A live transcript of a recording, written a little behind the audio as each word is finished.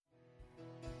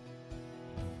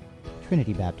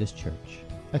Trinity Baptist Church,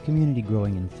 a community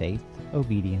growing in faith,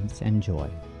 obedience, and joy.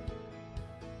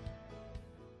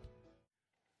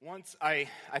 Once I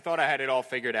thought I had it all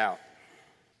figured out.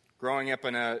 Growing up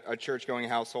in a church-going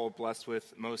household blessed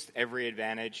with most every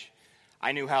advantage,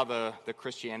 I knew how the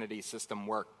Christianity system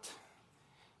worked,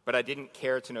 but I didn't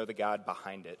care to know the God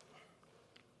behind it.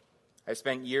 I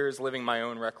spent years living my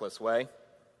own reckless way,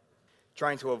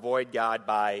 trying to avoid God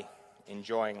by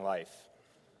enjoying life.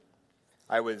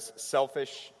 I was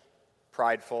selfish,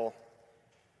 prideful,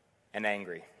 and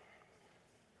angry.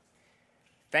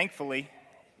 Thankfully,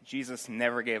 Jesus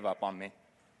never gave up on me.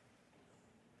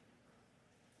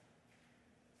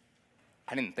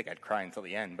 I didn't think I'd cry until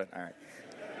the end, but all right.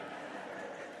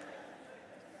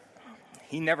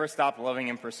 He never stopped loving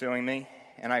and pursuing me,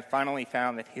 and I finally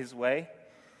found that his way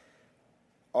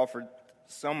offered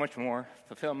so much more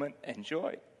fulfillment and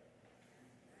joy.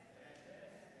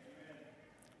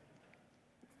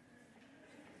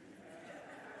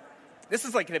 This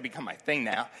is like going to become my thing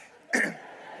now.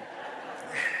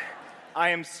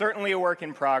 I am certainly a work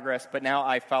in progress, but now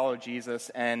I follow Jesus,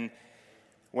 and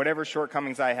whatever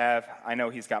shortcomings I have, I know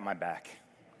he's got my back.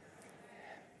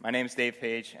 My name's Dave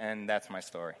Page, and that's my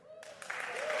story.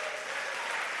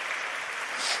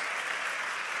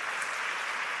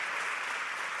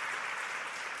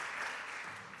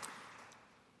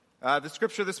 The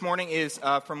scripture this morning is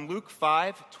from Luke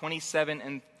 5,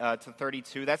 27 to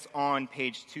 32. That's on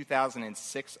page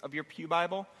 2006 of your Pew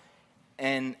Bible,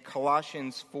 and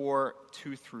Colossians 4,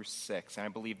 2 through 6. And I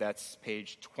believe that's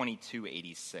page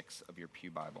 2286 of your Pew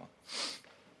Bible.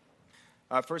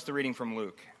 First, the reading from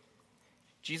Luke.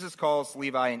 Jesus calls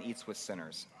Levi and eats with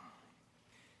sinners.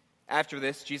 After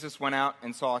this, Jesus went out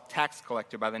and saw a tax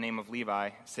collector by the name of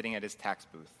Levi sitting at his tax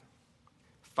booth.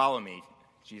 "Follow me,"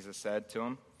 Jesus said to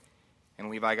him. And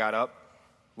Levi got up,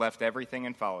 left everything,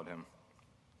 and followed him.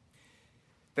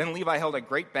 Then Levi held a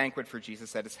great banquet for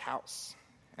Jesus at his house,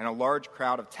 and a large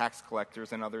crowd of tax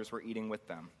collectors and others were eating with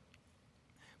them.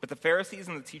 But the Pharisees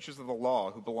and the teachers of the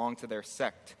law, who belonged to their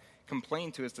sect,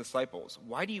 complained to his disciples,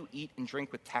 "Why do you eat and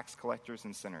drink with tax collectors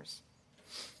and sinners?"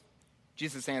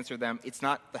 Jesus answered them, "It's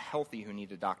not the healthy who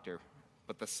need a doctor,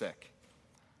 but the sick.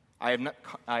 I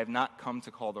have not come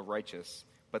to call the righteous,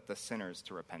 but the sinners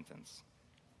to repentance."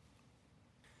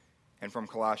 And from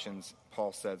Colossians,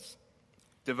 Paul says,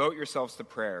 "Devote yourselves to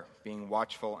prayer, being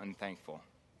watchful and thankful.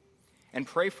 And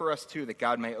pray for us, too, that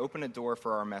God may open a door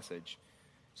for our message,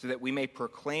 so that we may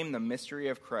proclaim the mystery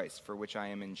of Christ, for which I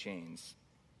am in chains.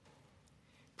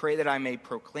 Pray that I may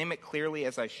proclaim it clearly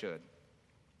as I should.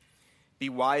 Be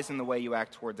wise in the way you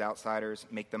act towards outsiders.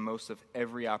 Make the most of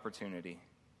every opportunity.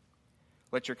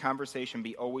 Let your conversation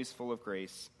be always full of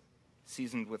grace,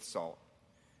 seasoned with salt,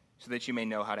 so that you may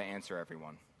know how to answer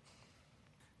everyone."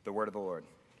 The word of the Lord.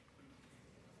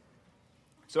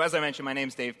 So as I mentioned, my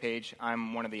name's Dave Page.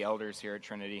 I'm one of the elders here at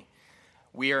Trinity.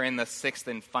 We are in the sixth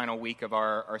and final week of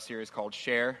our series called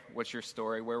Share, What's Your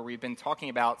Story, where we've been talking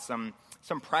about some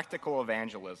practical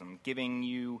evangelism, giving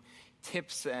you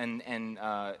tips and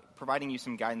providing you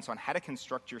some guidance on how to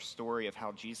construct your story of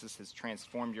how Jesus has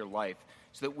transformed your life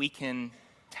so that we can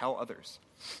tell others.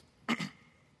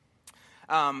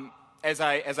 As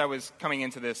I was coming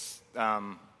into this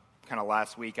kind of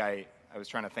last week, I was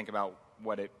trying to think about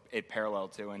what it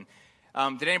paralleled to. And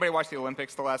did anybody watch the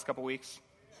Olympics the last couple weeks?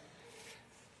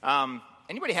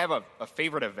 Anybody have a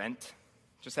favorite event,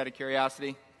 just out of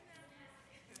curiosity?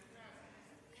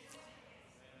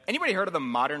 Anybody heard of the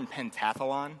modern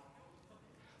pentathlon?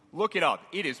 Look it up.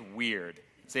 It is weird.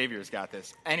 Xavier's got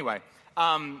this. Anyway,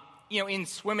 in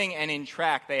swimming and in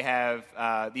track, they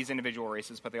have these individual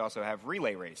races, but they also have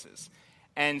relay races.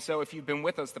 And so if you've been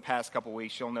with us the past couple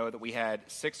weeks, you'll know that we had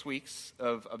 6 weeks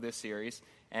of this series,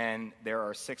 and there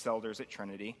are 6 elders at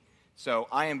Trinity. So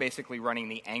I am basically running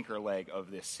the anchor leg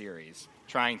of this series,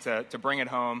 trying to bring it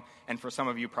home, and for some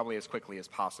of you, probably as quickly as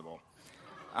possible.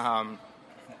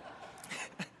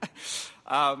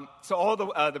 So all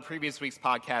the previous week's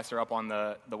podcasts are up on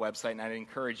the website, and I'd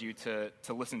encourage you to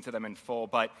listen to them in full.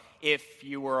 But if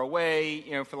you were away,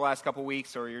 for the last couple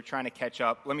weeks, or you're trying to catch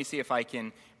up, let me see if I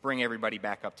can bring everybody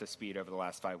back up to speed over the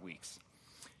last 5 weeks.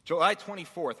 July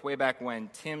 24th, way back when,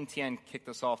 Tim Tien kicked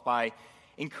us off by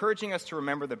encouraging us to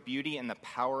remember the beauty and the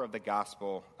power of the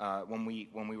gospel when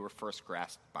we were first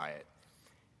grasped by it.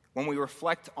 When we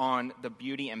reflect on the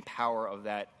beauty and power of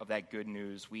that good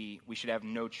news, we should have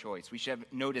no choice. We should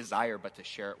have no desire but to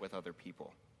share it with other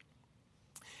people.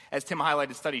 As Tim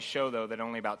highlighted, studies show, though, that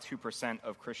only about 2%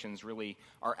 of Christians really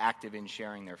are active in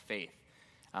sharing their faith.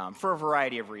 For a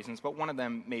variety of reasons, but one of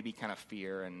them may be kind of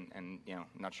fear and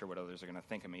not sure what others are going to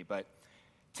think of me. But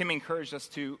Tim encouraged us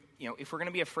to, if we're going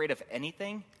to be afraid of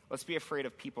anything, let's be afraid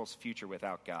of people's future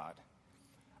without God.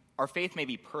 Our faith may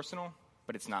be personal,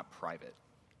 but it's not private.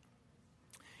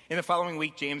 In the following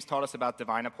week, James taught us about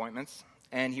divine appointments,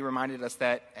 and he reminded us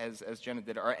that, as Jenna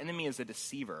did, our enemy is a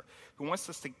deceiver who wants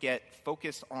us to get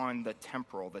focused on the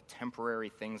temporal, the temporary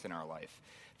things in our life,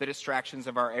 the distractions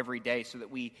of our everyday, so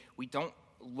that we don't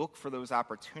look for those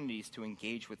opportunities to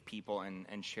engage with people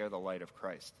and share the light of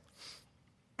Christ.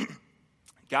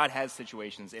 God has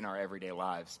situations in our everyday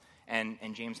lives, and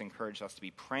James encouraged us to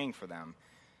be praying for them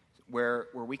where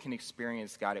we can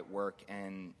experience God at work,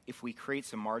 and if we create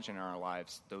some margin in our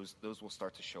lives, those will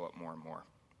start to show up more and more.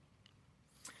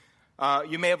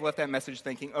 You may have left that message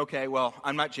thinking, okay, well,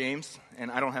 I'm not James, and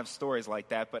I don't have stories like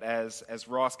that, but as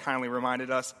Ross kindly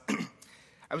reminded us,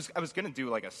 I was going to do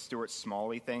like a Stuart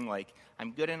Smalley thing, like,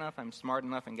 I'm good enough, I'm smart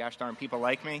enough, and gosh darn, people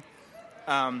like me,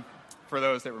 for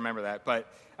those that remember that. But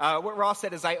what Ross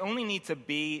said is, I only need to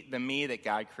be the me that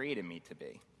God created me to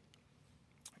be.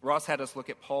 Ross had us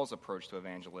look at Paul's approach to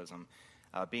evangelism,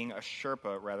 being a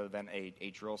Sherpa rather than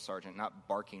a drill sergeant, not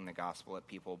barking the gospel at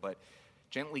people, but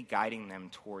gently guiding them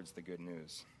towards the good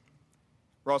news.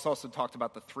 Ross also talked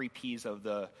about the 3 Ps of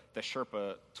the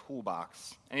Sherpa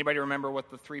toolbox. Anybody remember what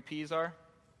the 3 Ps are?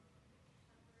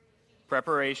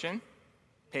 Preparation,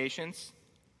 patience,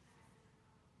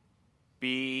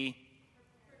 be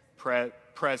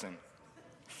present.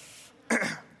 We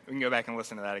can go back and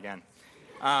listen to that again.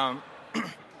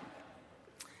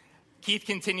 Keith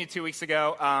continued 2 weeks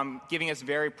ago, giving us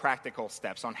very practical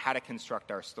steps on how to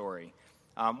construct our story.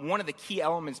 One of the key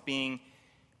elements being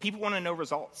people want to know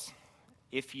results.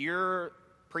 If you're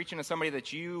preaching to somebody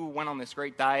that you went on this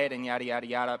great diet and yada, yada,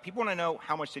 yada, people want to know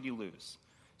how much did you lose.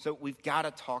 So we've got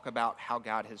to talk about how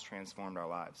God has transformed our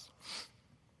lives.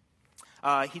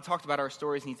 He talked about our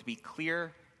stories need to be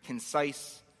clear,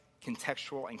 concise,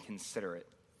 contextual, and considerate,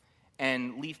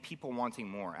 and leave people wanting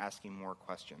more, asking more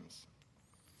questions.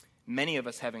 Many of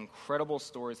us have incredible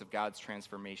stories of God's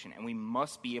transformation, and we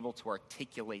must be able to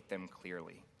articulate them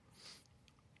clearly.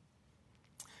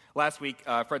 Last week,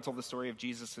 Fred told the story of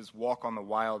Jesus' walk on the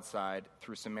wild side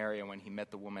through Samaria when he met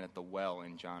the woman at the well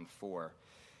in John 4.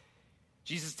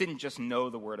 Jesus didn't just know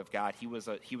the Word of God. He was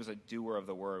a doer of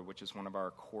the Word, which is one of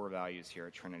our core values here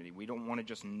at Trinity. We don't want to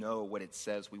just know what it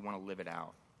says. We want to live it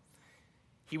out.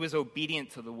 He was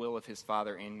obedient to the will of his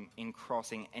Father in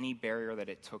crossing any barrier that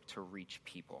it took to reach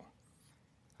people.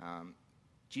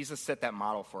 Jesus set that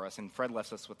model for us, and Fred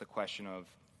left us with the question of,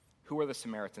 who are the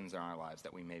Samaritans in our lives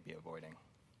that we may be avoiding?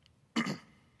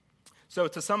 So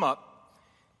to sum up,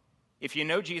 if you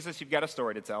know Jesus, you've got a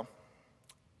story to tell.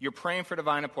 You're praying for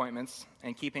divine appointments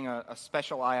and keeping a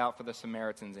special eye out for the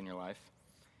Samaritans in your life.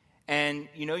 And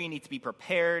you know you need to be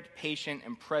prepared, patient,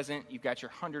 and present. You've got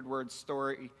your 100-word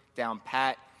story down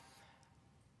pat.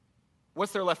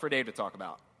 What's there left for Dave to talk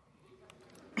about?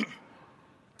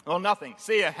 Well, nothing.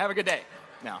 See ya. Have a good day.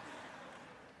 No.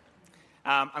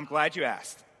 I'm glad you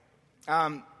asked.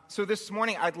 So this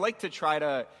morning, I'd like to try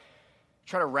to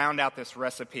round out this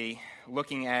recipe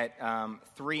looking at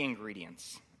 3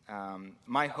 ingredients.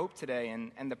 My hope today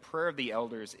and the prayer of the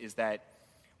elders is that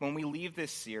when we leave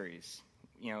this series,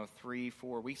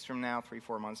 3-4 weeks from now,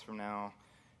 3-4 months from now,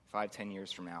 5-10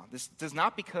 years from now, this does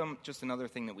not become just another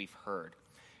thing that we've heard.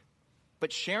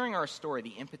 But sharing our story, the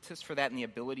impetus for that and the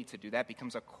ability to do that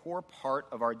becomes a core part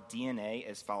of our DNA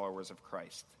as followers of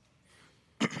Christ.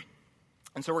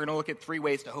 And so we're going to look at 3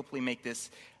 ways to hopefully make this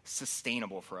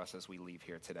sustainable for us as we leave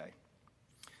here today.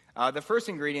 The first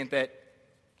ingredient that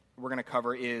we're going to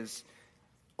cover is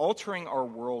altering our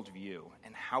worldview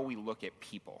and how we look at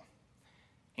people.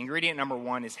 Ingredient number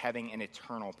 1 is having an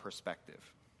eternal perspective.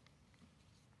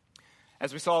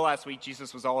 As we saw last week,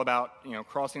 Jesus was all about,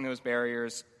 crossing those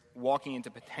barriers, walking into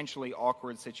potentially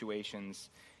awkward situations,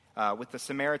 with the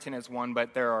Samaritan as one,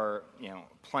 but there are,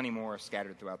 plenty more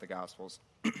scattered throughout the Gospels.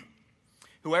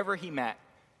 Whoever he met,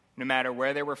 no matter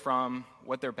where they were from,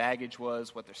 what their baggage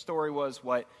was, what their story was,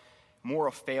 what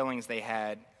moral failings they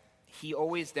had, he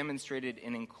always demonstrated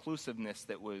an inclusiveness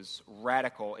that was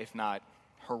radical, if not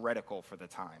heretical for the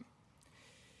time.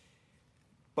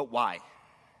 But why?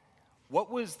 What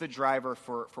was the driver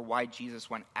for why Jesus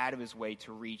went out of his way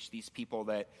to reach these people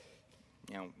that,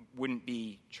 wouldn't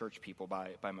be church people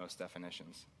by most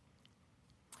definitions?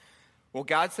 Well,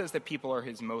 God says that people are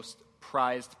his most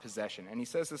prized possession, and he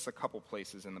says this a couple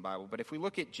places in the Bible. But if we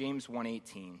look at James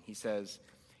 1:18, he says,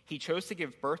 he chose to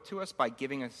give birth to us by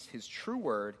giving us his true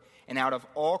word, and out of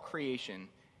all creation,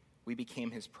 we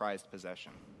became his prized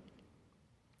possession.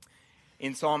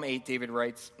 In Psalm 8, David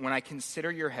writes, when I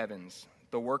consider your heavens,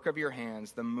 the work of your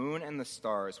hands, the moon and the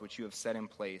stars which you have set in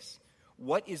place,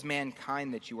 What is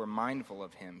mankind that you are mindful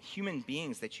of him? Human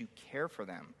beings that you care for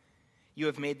them. You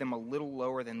have made them a little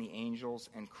lower than the angels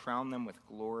and crowned them with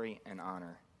glory and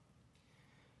honor.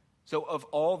 So of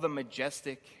all the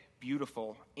majestic,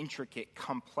 beautiful, intricate,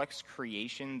 complex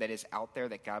creation that is out there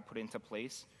that God put into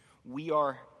place, you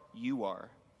are,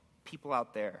 people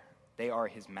out there, they are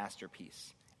his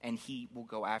masterpiece, and he will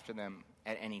go after them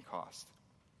at any cost.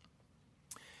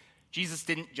 Jesus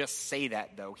didn't just say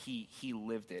that, though. He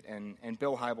lived it, and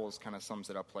Bill Hybels kind of sums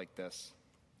it up like this.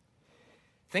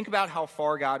 Think about how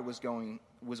far God was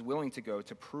willing to go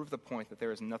to prove the point that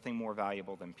there is nothing more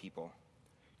valuable than people.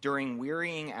 During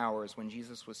wearying hours when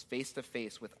Jesus was face to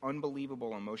face with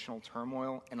unbelievable emotional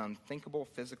turmoil and unthinkable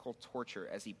physical torture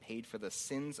as he paid for the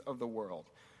sins of the world,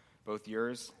 both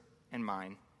yours and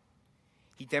mine,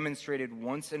 he demonstrated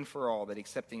once and for all that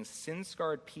accepting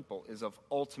sin-scarred people is of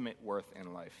ultimate worth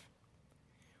in life.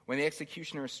 When the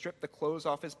executioner stripped the clothes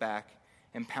off his back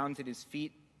and pounded his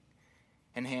feet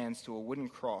and hands to a wooden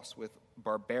cross with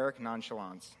barbaric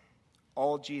nonchalance,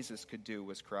 all Jesus could do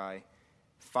was cry,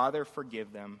 "Father,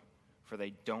 forgive them, for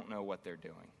they don't know what they're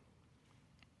doing."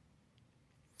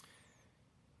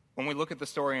 When we look at the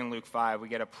story in Luke 5, we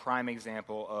get a prime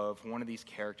example of one of these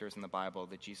characters in the Bible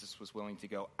that Jesus was willing to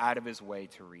go out of his way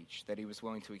to reach, that he was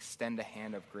willing to extend a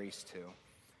hand of grace to.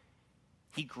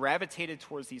 He gravitated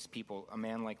towards these people, a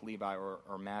man like Levi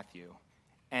or Matthew,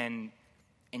 and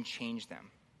changed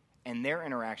them. And their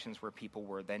interactions where people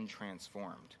were then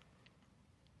transformed.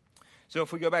 So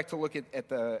if we go back to look at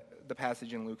the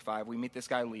passage in Luke 5, we meet this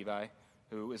guy Levi,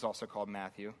 who is also called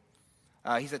Matthew.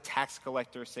 He's a tax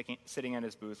collector sitting at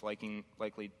his booth,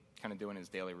 likely kind of doing his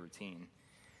daily routine.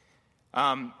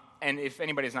 And if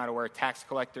anybody's not aware, tax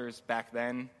collectors back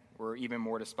then were even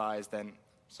more despised than,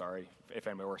 sorry if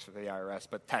anybody works for the IRS,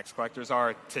 but tax collectors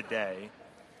are today.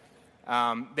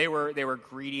 They were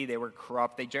greedy, they were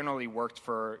corrupt. They generally worked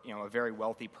for a very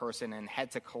wealthy person and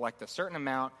had to collect a certain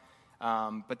amount.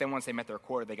 But then once they met their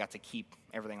quota, they got to keep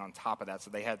everything on top of that. So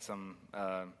they had some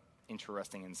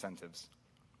interesting incentives.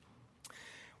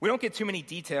 We don't get too many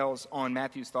details on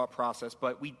Matthew's thought process,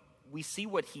 but we see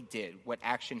what he did, what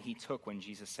action he took when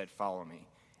Jesus said, "Follow me."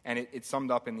 And it's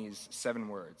summed up in these 7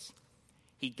 words.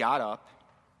 He got up,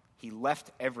 he left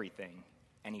everything,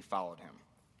 and he followed him.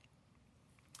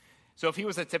 So if he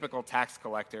was a typical tax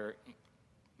collector,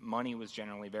 money was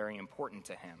generally very important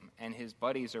to him. And his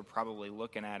buddies are probably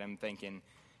looking at him thinking,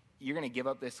 you're going to give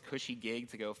up this cushy gig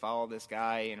to go follow this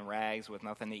guy in rags with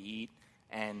nothing to eat?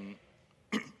 And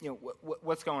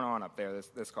what's going on up there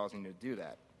that's causing you to do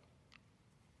that?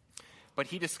 But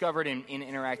he discovered in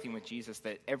interacting with Jesus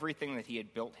that everything that he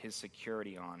had built his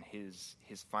security on, his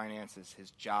finances,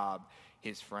 his job,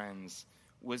 his friends,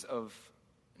 was of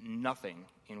nothing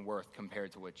in worth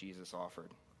compared to what Jesus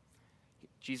offered.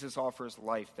 Jesus offers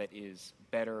life that is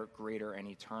better, greater, and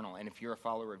eternal. And if you're a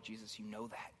follower of Jesus, you know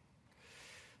that.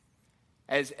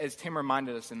 As Tim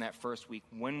reminded us in that first week,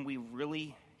 when we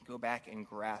really go back and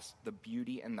grasp the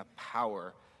beauty and the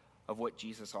power of what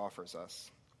Jesus offers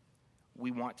us, we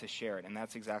want to share it. And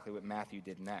that's exactly what Matthew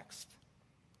did next.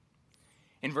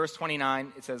 In verse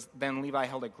 29, it says, "Then Levi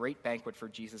held a great banquet for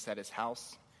Jesus at his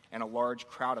house, and a large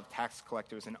crowd of tax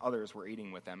collectors and others were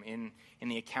eating with them." In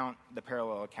the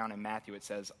parallel account in Matthew, it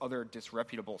says, "other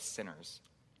disreputable sinners."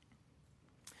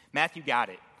 Matthew got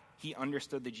it. He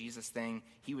understood the Jesus thing.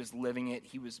 He was living it.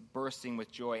 He was bursting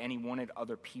with joy, and he wanted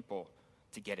other people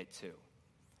to get it too.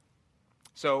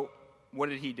 So what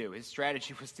did he do? His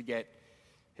strategy was to get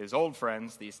his old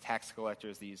friends, these tax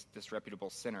collectors, these disreputable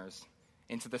sinners,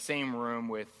 into the same room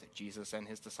with Jesus and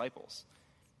his disciples.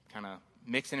 Kind of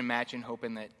mixing and matching,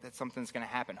 hoping that something's going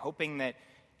to happen. Hoping that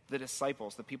the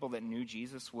disciples, the people that knew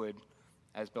Jesus, would,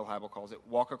 as Bill Hybels calls it,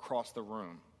 walk across the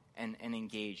room and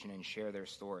engage and share their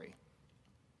story.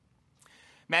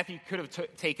 Matthew could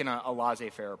have taken a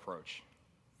laissez-faire approach.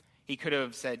 He could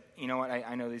have said, you know what,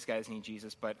 I know these guys need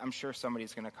Jesus, but I'm sure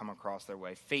somebody's going to come across their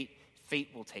way. Fate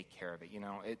will take care of it.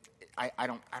 I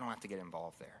don't have to get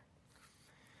involved there.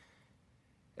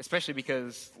 Especially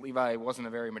because Levi wasn't a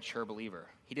very mature believer.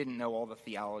 He didn't know all the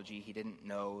theology. He didn't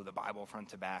know the Bible front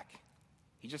to back.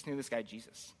 He just knew this guy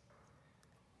Jesus.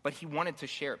 But he wanted to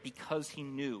share it because he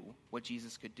knew what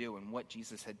Jesus could do and what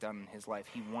Jesus had done in his life.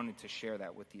 He wanted to share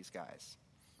that with these guys.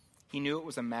 He knew it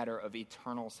was a matter of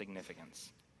eternal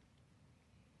significance.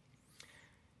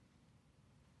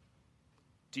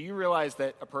 Do you realize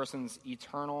that a person's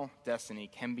eternal destiny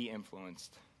can be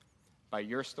influenced by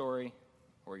your story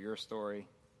or your story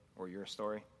or your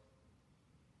story?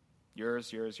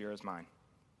 Yours, mine.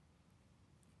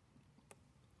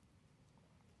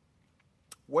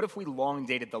 What if we long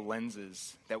dated the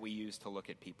lenses that we use to look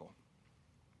at people?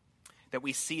 that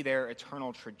we see their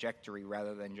eternal trajectory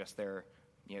rather than just their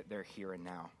here and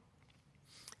now.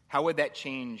 How would that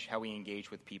change how we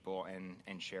engage with people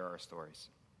and share our stories?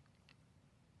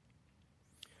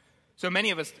 So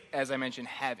many of us, as I mentioned,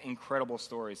 have incredible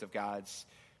stories of God's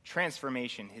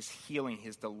transformation, his healing,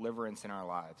 his deliverance in our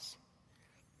lives.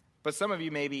 But some of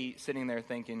you may be sitting there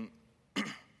thinking, the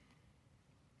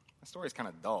story's kind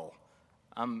of dull.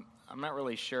 I'm not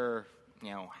really sure,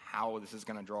 how this is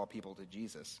going to draw people to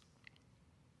Jesus.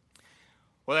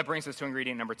 Well, that brings us to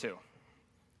ingredient number 2.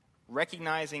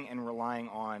 Recognizing and relying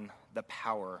on the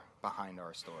power behind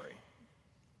our story.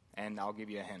 And I'll give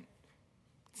you a hint.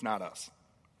 It's not us.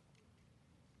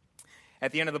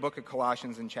 At the end of the book of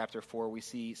Colossians in chapter 4, we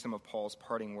see some of Paul's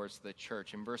parting words to the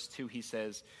church. In verse 2, he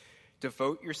says,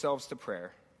 "Devote yourselves to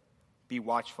prayer, be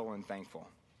watchful and thankful."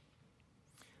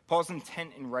 Paul's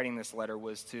intent in writing this letter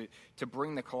was to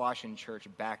bring the Colossian church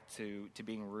back to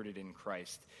being rooted in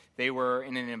Christ. They were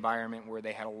in an environment where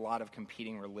they had a lot of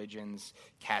competing religions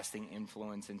casting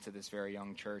influence into this very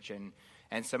young church, and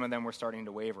some of them were starting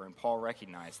to waver, and Paul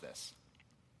recognized this.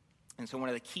 And so one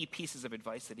of the key pieces of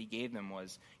advice that he gave them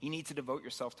was, you need to devote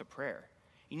yourself to prayer.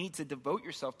 You need to devote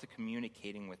yourself to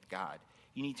communicating with God.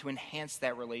 You need to enhance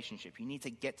that relationship. You need to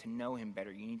get to know him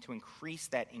better. You need to increase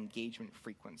that engagement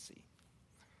frequency.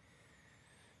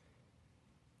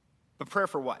 But prayer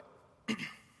for what?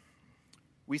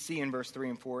 We see in verse 3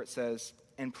 and 4, it says,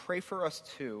 "And pray for us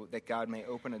too, that God may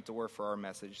open a door for our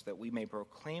message, that we may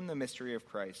proclaim the mystery of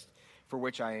Christ, for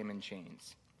which I am in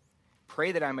chains.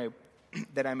 Pray that I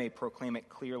may proclaim it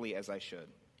clearly as I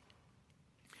should."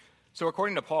 So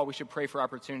according to Paul, we should pray for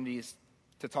opportunities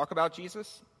to talk about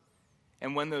Jesus,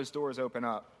 and when those doors open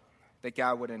up, that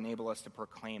God would enable us to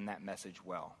proclaim that message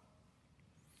well.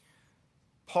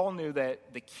 Paul knew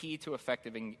that the key to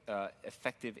effective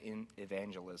in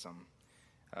evangelism,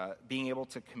 being able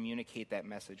to communicate that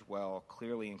message well,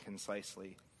 clearly and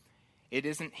concisely, it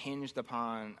isn't hinged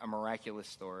upon a miraculous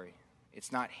story.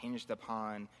 It's not hinged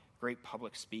upon great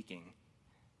public speaking,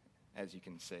 as you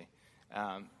can see.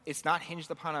 It's not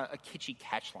hinged upon a kitschy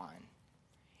catchline.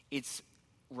 It's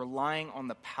relying on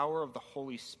the power of the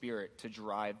Holy Spirit to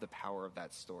drive the power of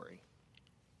that story.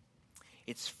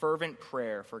 It's fervent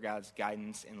prayer for God's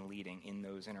guidance and leading in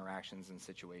those interactions and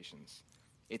situations.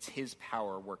 It's his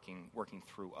power working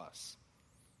through us.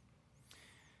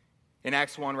 In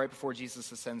Acts 1, right before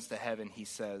Jesus ascends to heaven, he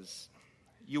says,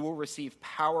 "You will receive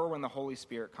power when the Holy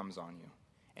Spirit comes on you,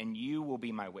 and you will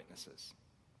be my witnesses."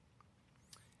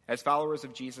 As followers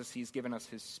of Jesus, he's given us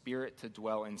his Spirit to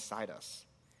dwell inside us,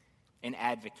 an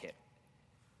advocate,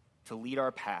 to lead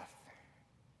our path,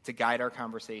 to guide our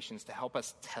conversations, to help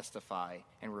us testify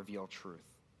and reveal truth.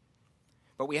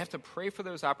 But we have to pray for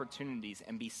those opportunities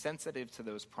and be sensitive to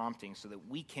those promptings so that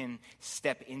we can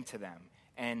step into them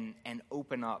and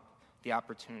open up the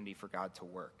opportunity for God to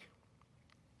work.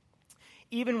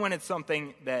 Even when it's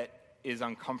something that is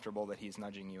uncomfortable that he's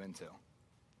nudging you into.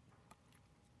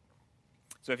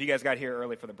 So if you guys got here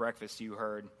early for the breakfast, you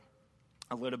heard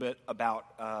a little bit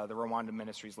about the Rwanda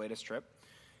Ministry's latest trip.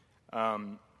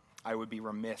 I would be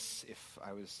remiss if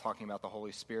I was talking about the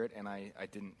Holy Spirit and I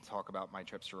didn't talk about my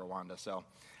trips to Rwanda. So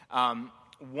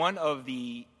one of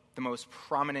the most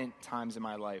prominent times in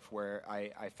my life where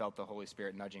I felt the Holy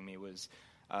Spirit nudging me was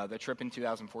the trip in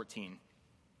 2014.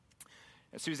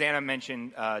 Susanna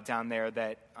mentioned down there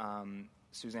that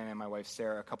Susanna and my wife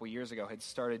Sarah a couple years ago had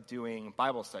started doing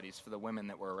Bible studies for the women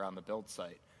that were around the build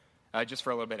site. Just for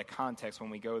a little bit of context,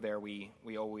 when we go there, we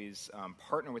always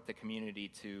partner with the community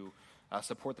to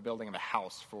support the building of a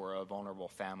house for a vulnerable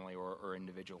family or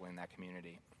individual in that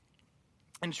community.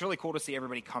 And it's really cool to see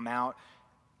everybody come out.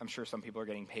 I'm sure some people are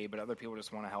getting paid, but other people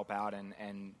just want to help out and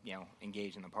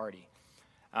engage in the party.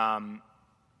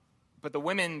 But the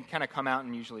women kind of come out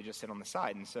and usually just sit on the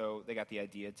side, and so they got the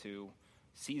idea to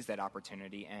seize that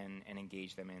opportunity and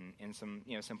engage them in some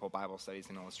simple Bible studies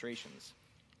and illustrations.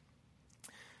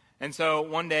 And so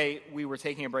one day we were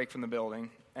taking a break from the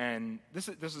building, and this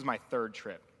is my third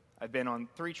trip. I've been on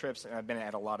 3 trips, and I've been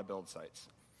at a lot of build sites.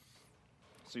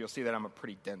 So you'll see that I'm a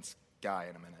pretty dense guy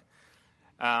in a minute.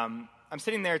 I'm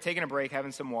sitting there taking a break,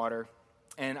 having some water,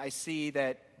 and I see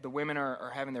that the women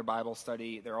are having their Bible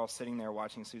study. They're all sitting there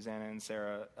watching Susanna and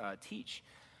Sarah teach.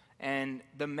 And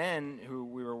the men who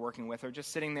we were working with are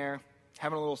just sitting there,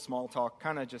 having a little small talk,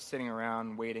 kind of just sitting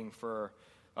around waiting for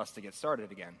us to get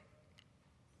started again.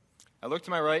 I look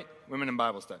to my right, women in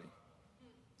Bible study.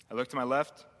 I look to my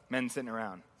left, men sitting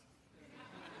around.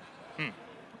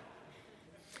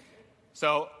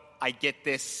 So I get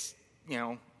this,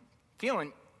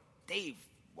 feeling, Dave,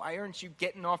 why aren't you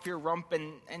getting off your rump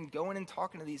and going and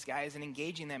talking to these guys and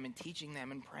engaging them and teaching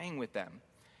them and praying with them?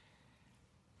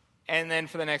 And then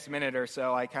for the next minute or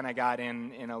so, I kind of got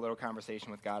in a little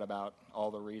conversation with God about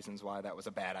all the reasons why that was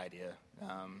a bad idea.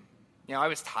 I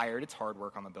was tired. It's hard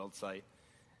work on the build site.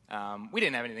 We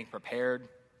didn't have anything prepared.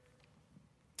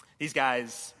 These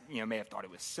guys, may have thought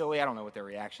it was silly. I don't know what their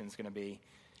reaction is going to be.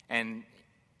 And,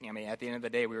 at the end of the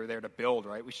day, we were there to build,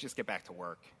 right? We should just get back to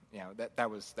work. That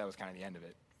was kind of the end of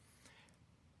it.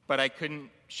 But I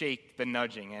couldn't shake the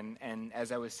nudging, and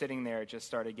as I was sitting there, it just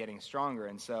started getting stronger.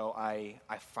 And so I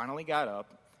finally got up,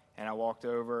 and I walked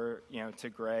over, to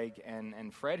Greg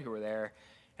and Fred, who were there,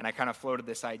 and I kind of floated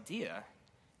this idea.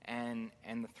 And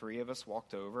the three of us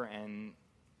walked over, and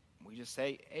we just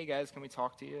say, hey, guys, can we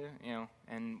talk to you?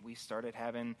 And we started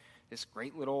having this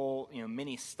great little,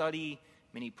 mini study,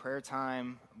 mini prayer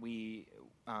time. We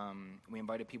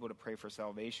invited people to pray for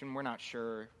salvation. We're not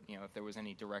sure, if there was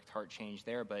any direct heart change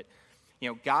there, but,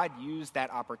 God used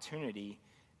that opportunity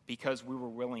because we were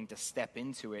willing to step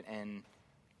into it and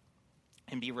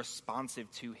be responsive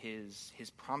to his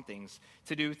promptings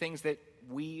to do things that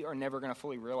we are never going to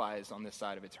fully realize on this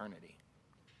side of eternity.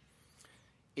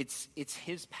 It's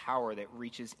his power that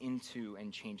reaches into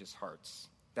and changes hearts.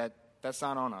 That's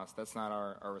not on us. That's not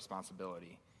our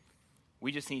responsibility.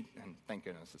 We just need, and thank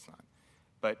goodness it's not,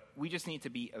 but we just need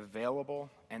to be available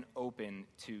and open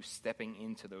to stepping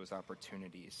into those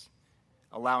opportunities,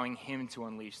 allowing him to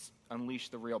unleash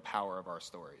the real power of our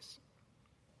stories.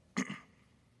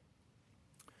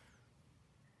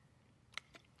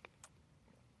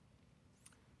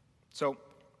 So,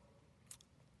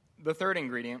 the third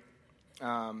ingredient,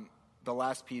 the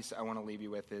last piece I want to leave you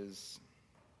with is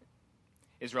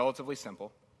relatively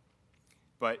simple,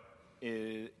 but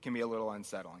it can be a little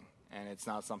unsettling, and it's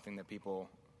not something that people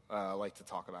like to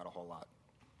talk about a whole lot.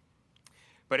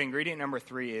 But ingredient number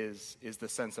 3 is the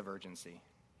sense of urgency,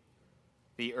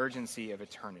 the urgency of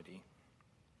eternity.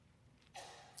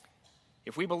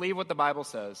 If we believe what the Bible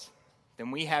says,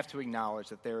 then we have to acknowledge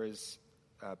that there is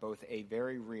both a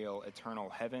very real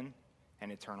eternal heaven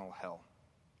and eternal hell.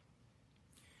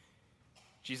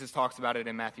 Jesus talks about it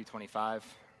in Matthew 25.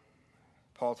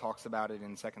 Paul talks about it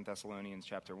in 2 Thessalonians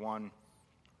chapter 1.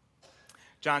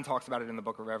 John talks about it in the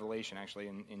book of Revelation, actually,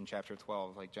 in chapter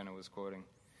 12, like Jenna was quoting.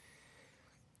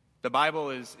 The Bible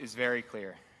is very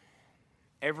clear.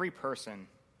 Every person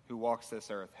who walks this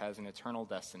earth has an eternal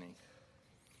destiny,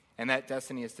 and that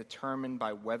destiny is determined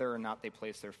by whether or not they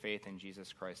place their faith in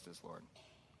Jesus Christ as Lord.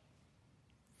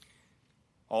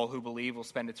 All who believe will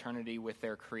spend eternity with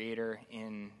their Creator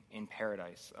in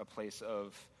paradise, a place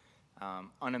of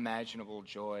unimaginable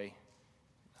joy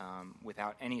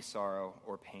without any sorrow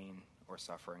or pain or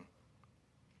suffering.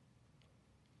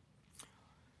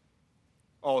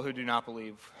 All who do not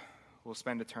believe will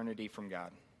spend eternity from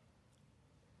God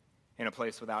in a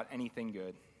place without anything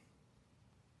good,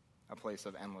 a place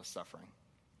of endless suffering.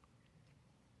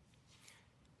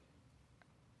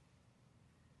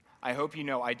 I hope you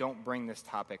know I don't bring this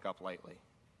topic up lightly.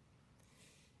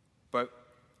 But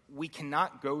we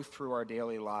cannot go through our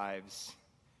daily lives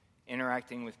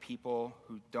interacting with people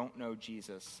who don't know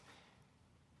Jesus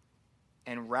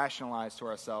and rationalize to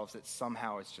ourselves that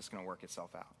somehow it's just going to work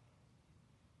itself out.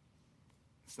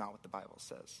 It's not what the Bible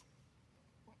says.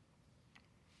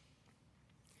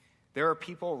 There are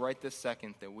people right this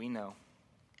second that we know,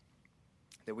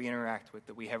 that we interact with,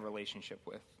 that we have a relationship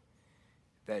with,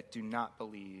 that do not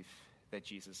believe that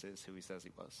Jesus is who he says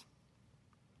he was.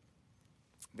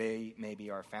 They may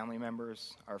be our family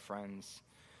members, our friends,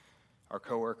 our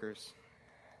coworkers.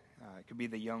 It could be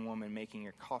the young woman making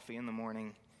your coffee in the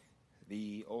morning,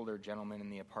 the older gentleman in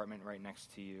the apartment right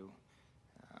next to you,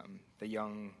 the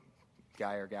young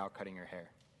guy or gal cutting your hair.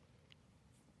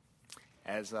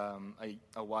 As a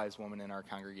wise woman in our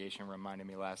congregation reminded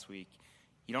me last week,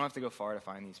 you don't have to go far to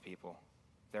find these people.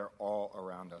 They're all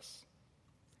around us.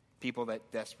 People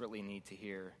that desperately need to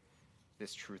hear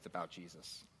this truth about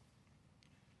Jesus.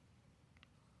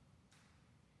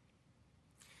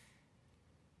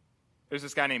 There's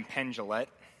this guy named Penn Jillette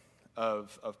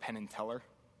of Penn and Teller.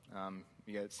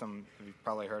 You've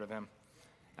probably heard of him.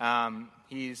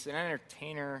 He's an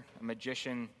entertainer, a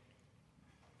magician,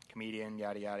 comedian,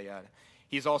 yada, yada, yada.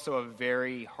 He's also a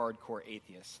very hardcore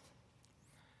atheist.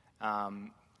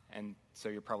 And so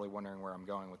you're probably wondering where I'm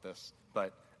going with this.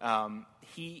 But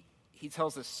he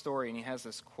tells this story, and he has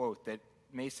this quote that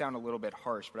may sound a little bit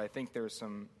harsh, but I think there's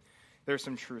some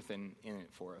truth in it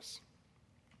for us.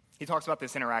 He talks about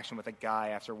this interaction with a guy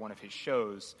after one of his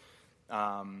shows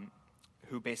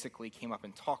who basically came up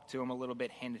and talked to him a little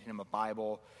bit, handed him a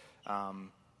Bible,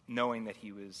 knowing that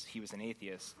he was an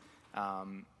atheist.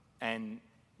 And,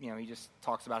 he just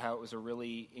talks about how it was a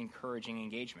really encouraging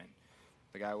engagement.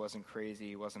 The guy wasn't crazy.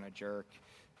 He wasn't a jerk.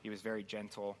 He was very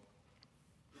gentle.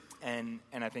 And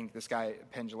I think this guy,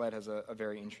 Penn Jillette, has a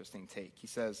very interesting take. He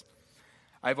says,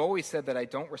 "I've always said that I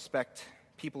don't respect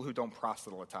people who don't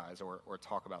proselytize or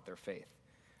talk about their faith.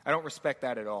 I don't respect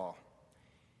that at all.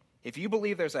 If you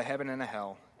believe there's a heaven and a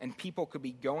hell, and people could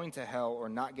be going to hell or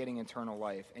not getting eternal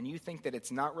life, and you think that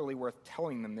it's not really worth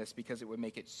telling them this because it would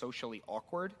make it socially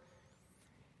awkward,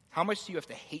 how much do you have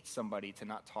to hate somebody to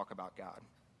not talk about God?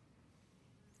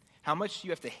 How much do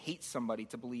you have to hate somebody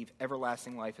to believe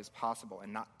everlasting life is possible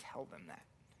and not tell them that?"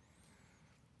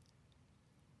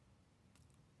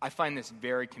 I find this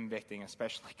very convicting,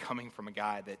 especially coming from a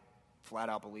guy that flat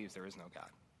out believes there is no God.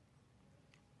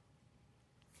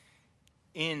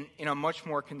 In a much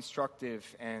more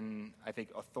constructive and, I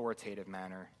think, authoritative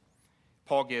manner,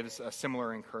 Paul gives a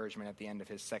similar encouragement at the end of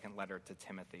his second letter to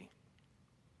Timothy.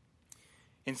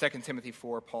 In 2 Timothy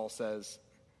 4, Paul says,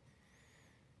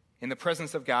 "In the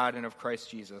presence of God and of Christ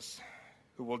Jesus,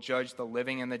 who will judge the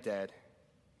living and the dead,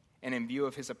 and in view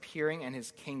of his appearing and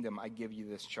his kingdom, I give you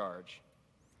this charge.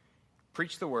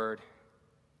 Preach the word,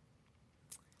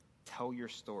 tell your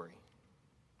story,"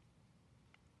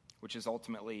 which is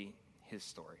ultimately his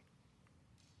story.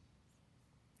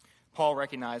 Paul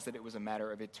recognized that it was a matter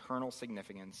of eternal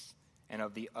significance and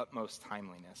of the utmost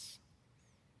timeliness,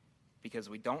 because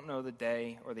we don't know the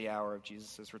day or the hour of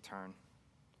Jesus' return,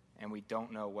 and we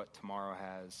don't know what tomorrow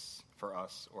has for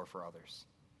us or for others.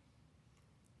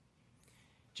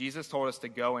 Jesus told us to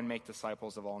go and make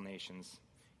disciples of all nations.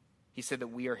 He said that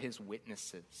we are his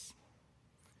witnesses.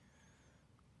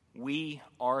 We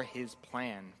are his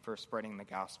plan for spreading the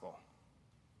gospel.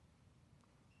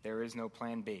 There is no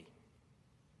plan B.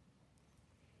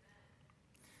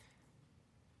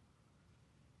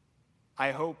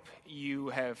 I hope you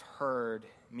have heard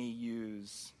me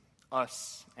use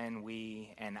us and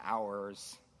we and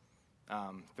ours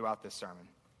throughout this sermon,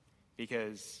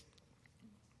 because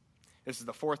this is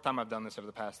the fourth time I've done this over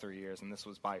the past 3 years, and this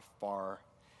was by far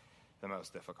the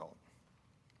most difficult.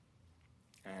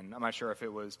 And I'm not sure if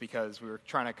it was because we were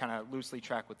trying to kind of loosely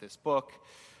track with this book,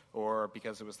 or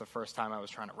because it was the first time I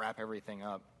was trying to wrap everything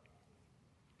up.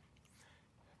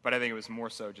 But I think it was more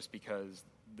so just because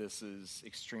this is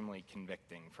extremely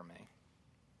convicting for me.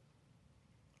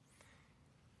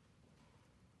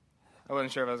 I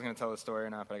wasn't sure if I was going to tell the story or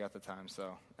not, but I got the time.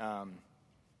 So,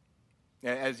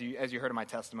 as you heard in my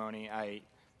testimony, I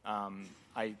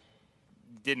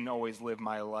didn't always live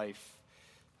my life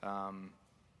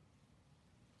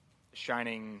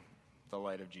shining the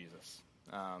light of Jesus.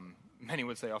 Many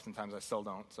would say oftentimes I still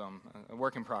don't, so I'm a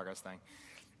work in progress thing.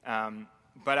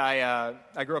 But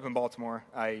I grew up in Baltimore,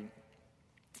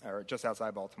 or just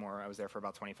outside Baltimore. I was there for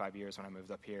about 25 years when I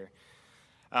moved up here.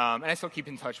 And I still keep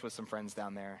in touch with some friends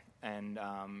down there, and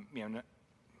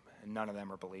none of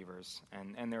them are believers.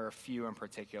 And there are a few in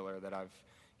particular that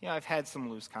I've had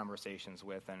some loose conversations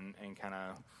with and kind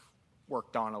of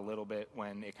worked on a little bit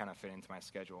when it kind of fit into my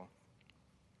schedule.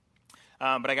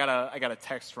 But I got a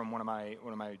text from one of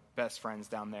my best friends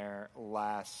down there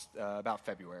about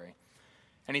February,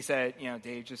 and he said,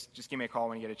 "Dave, just give me a call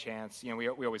when you get a chance. We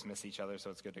always miss each other, so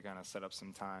it's good to kind of set up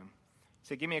some time." He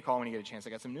said, "Give me a call when you get a chance. I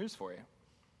got some news for you."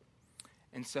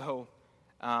 And so,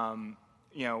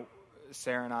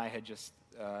 Sarah and I had just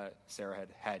Sarah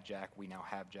had Jack. We now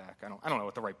have Jack. I don't know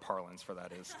what the right parlance for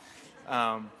that is,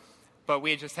 but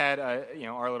we had just had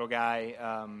our little guy.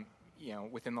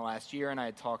 Within the last year, and I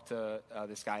had talked to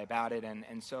this guy about it,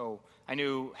 and so I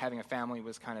knew having a family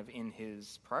was kind of in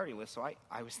his priority list, so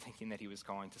I was thinking that he was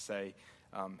going to say,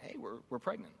 "Hey, we're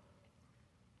pregnant."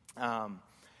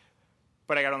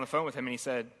 But I got on the phone with him, and he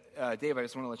said, "Dave, I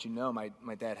just want to let you know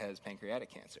my dad has pancreatic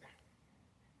cancer,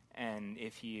 and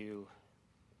if you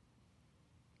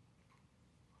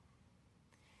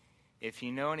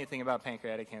know anything about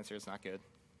pancreatic cancer, it's not good.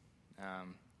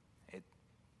 It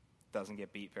doesn't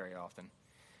get beat very often."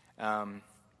 And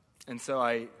so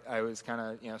I was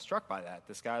kind of struck by that.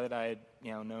 This guy that I had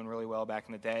known really well back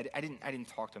in the day. I didn't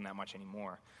talk to him that much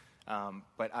anymore,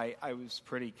 but I was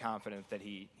pretty confident that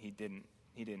he didn't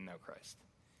know Christ.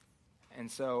 And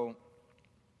so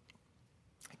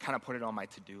I kind of put it on my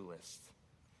to-do list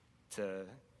to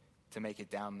make it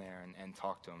down there and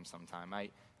talk to him sometime. I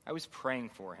was praying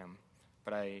for him,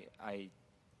 but I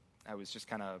was just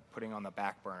kind of putting on the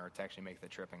back burner to actually make the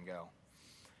trip and go.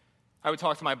 I would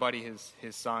talk to my buddy,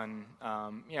 his son,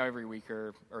 every week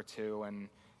or two, and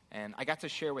I got to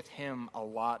share with him a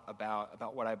lot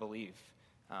about what I believe,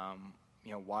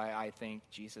 why I think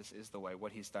Jesus is the way,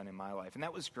 what he's done in my life, and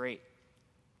that was great.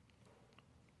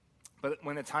 But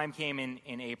when the time came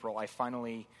in April, I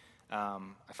finally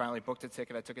booked a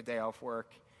ticket. I took a day off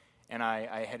work, and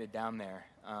I headed down there.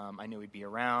 I knew he'd be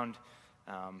around.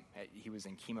 He was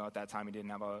in chemo at that time. He didn't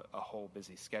have a whole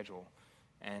busy schedule.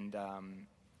 And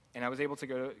I was able to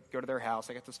go to their house.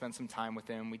 I got to spend some time with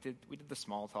him. We did the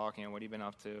small talk. What have you been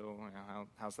up to?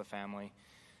 How's the family?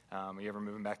 Are you ever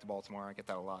moving back to Baltimore? I get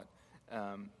that a lot.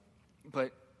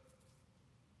 But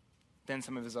then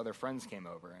some of his other friends came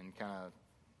over and kind of,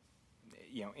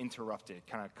 interrupted,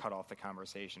 kind of cut off the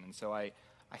conversation. And so I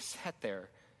sat there,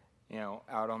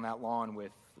 out on that lawn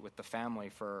with the family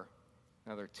for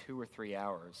another 2 or 3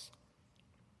 hours.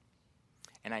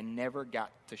 And I never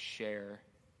got to share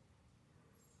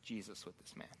Jesus with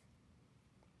this man.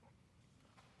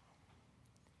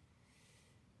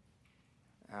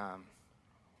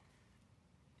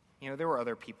 There were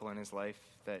other people in his life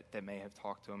that may have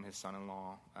talked to him. His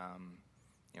son-in-law,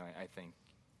 I think,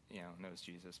 knows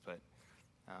Jesus. But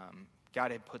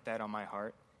God had put that on my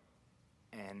heart,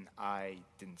 and I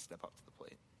didn't step up to the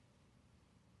plate.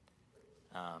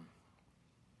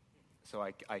 So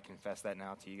I confess that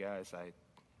now to you guys.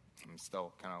 I'm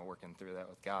still kind of working through that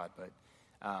with God, but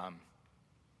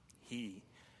he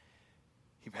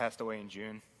passed away in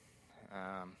June.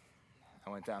 I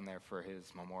went down there for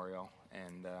his memorial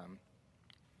and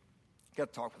got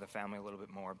to talk with the family a little bit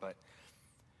more, but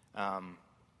I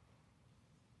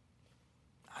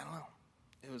don't know.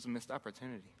 It was a missed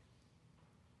opportunity.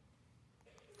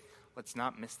 Let's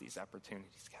not miss these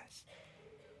opportunities, guys.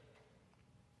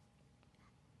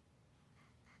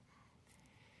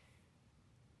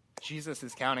 Jesus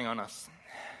is counting on us.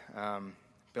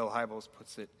 Bill Hybels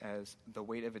puts it as the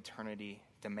weight of eternity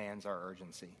demands our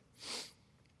urgency.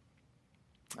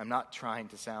 I'm not trying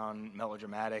to sound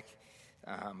melodramatic,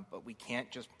 but we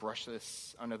can't just brush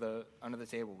this under the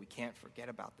table. We can't forget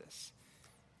about this.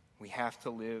 We have to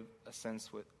live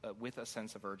with a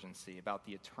sense of urgency about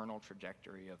the eternal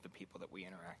trajectory of the people that we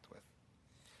interact with.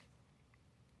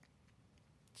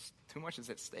 Too much is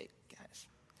at stake, guys.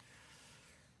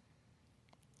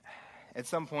 At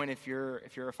some point, if you're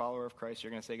a follower of Christ,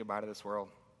 you're going to say goodbye to this world.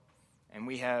 And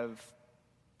we have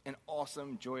an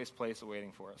awesome, joyous place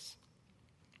awaiting for us.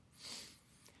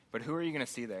 But who are you going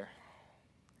to see there?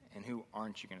 And who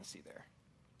aren't you going to see there?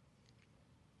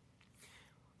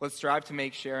 Let's strive to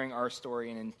make sharing our story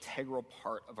an integral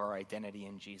part of our identity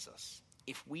in Jesus.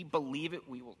 If we believe it,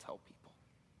 we will tell people.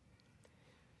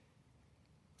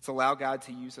 Let's allow God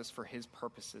to use us for his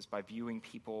purposes by viewing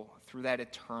people through that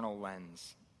eternal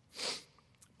lens,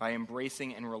 by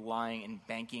embracing and relying and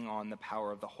banking on the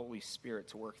power of the Holy Spirit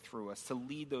to work through us, to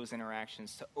lead those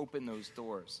interactions, to open those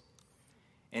doors,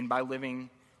 and by living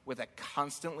with a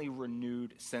constantly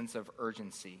renewed sense of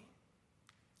urgency,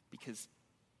 because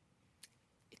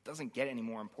it doesn't get any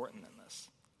more important than this.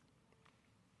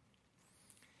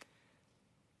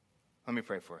 Let me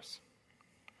pray for us.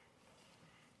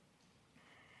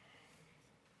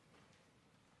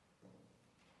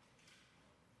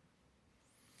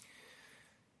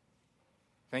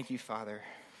 Thank you, Father,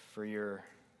 for your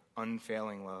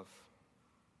unfailing love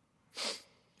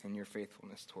and your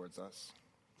faithfulness towards us.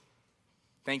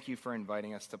 Thank you for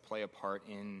inviting us to play a part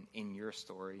in your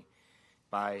story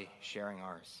by sharing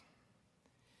ours,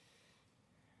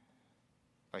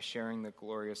 by sharing the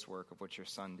glorious work of what your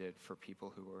Son did for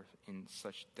people who are in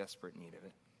such desperate need of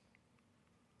it.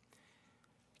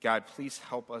 God, please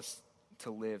help us to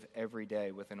live every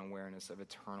day with an awareness of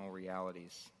eternal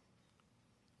realities.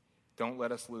 Don't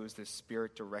let us lose this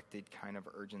Spirit-directed kind of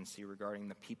urgency regarding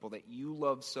the people that you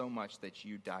love so much that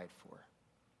you died for.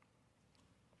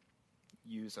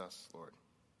 Use us, Lord.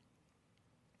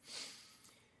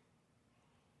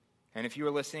 And if you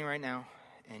are listening right now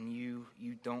and you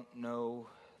don't know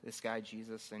this guy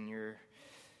Jesus, and you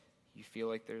feel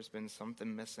like there's been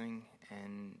something missing,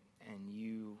 and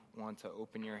you want to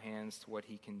open your hands to what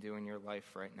he can do in your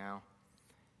life right now,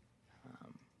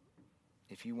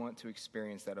 if you want to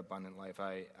experience that abundant life,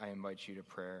 I invite you to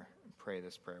pray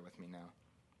this prayer with me now.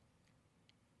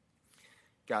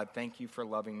 God, thank you for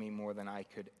loving me more than I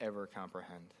could ever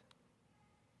comprehend.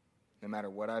 No matter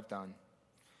what I've done,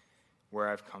 where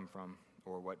I've come from,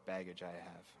 or what baggage I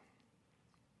have.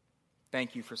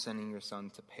 Thank you for sending your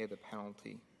Son to pay the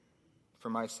penalty for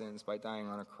my sins by dying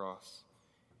on a cross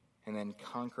and then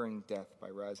conquering death by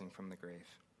rising from the grave.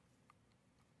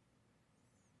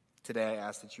 Today I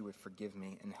ask that you would forgive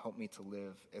me and help me to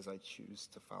live as I choose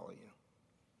to follow you.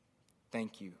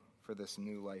 Thank you for this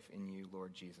new life in you,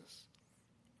 Lord Jesus.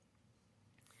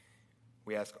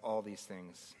 We ask all these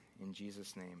things in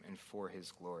Jesus' name and for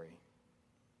his glory.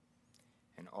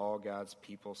 And all God's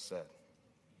people said,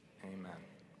 amen.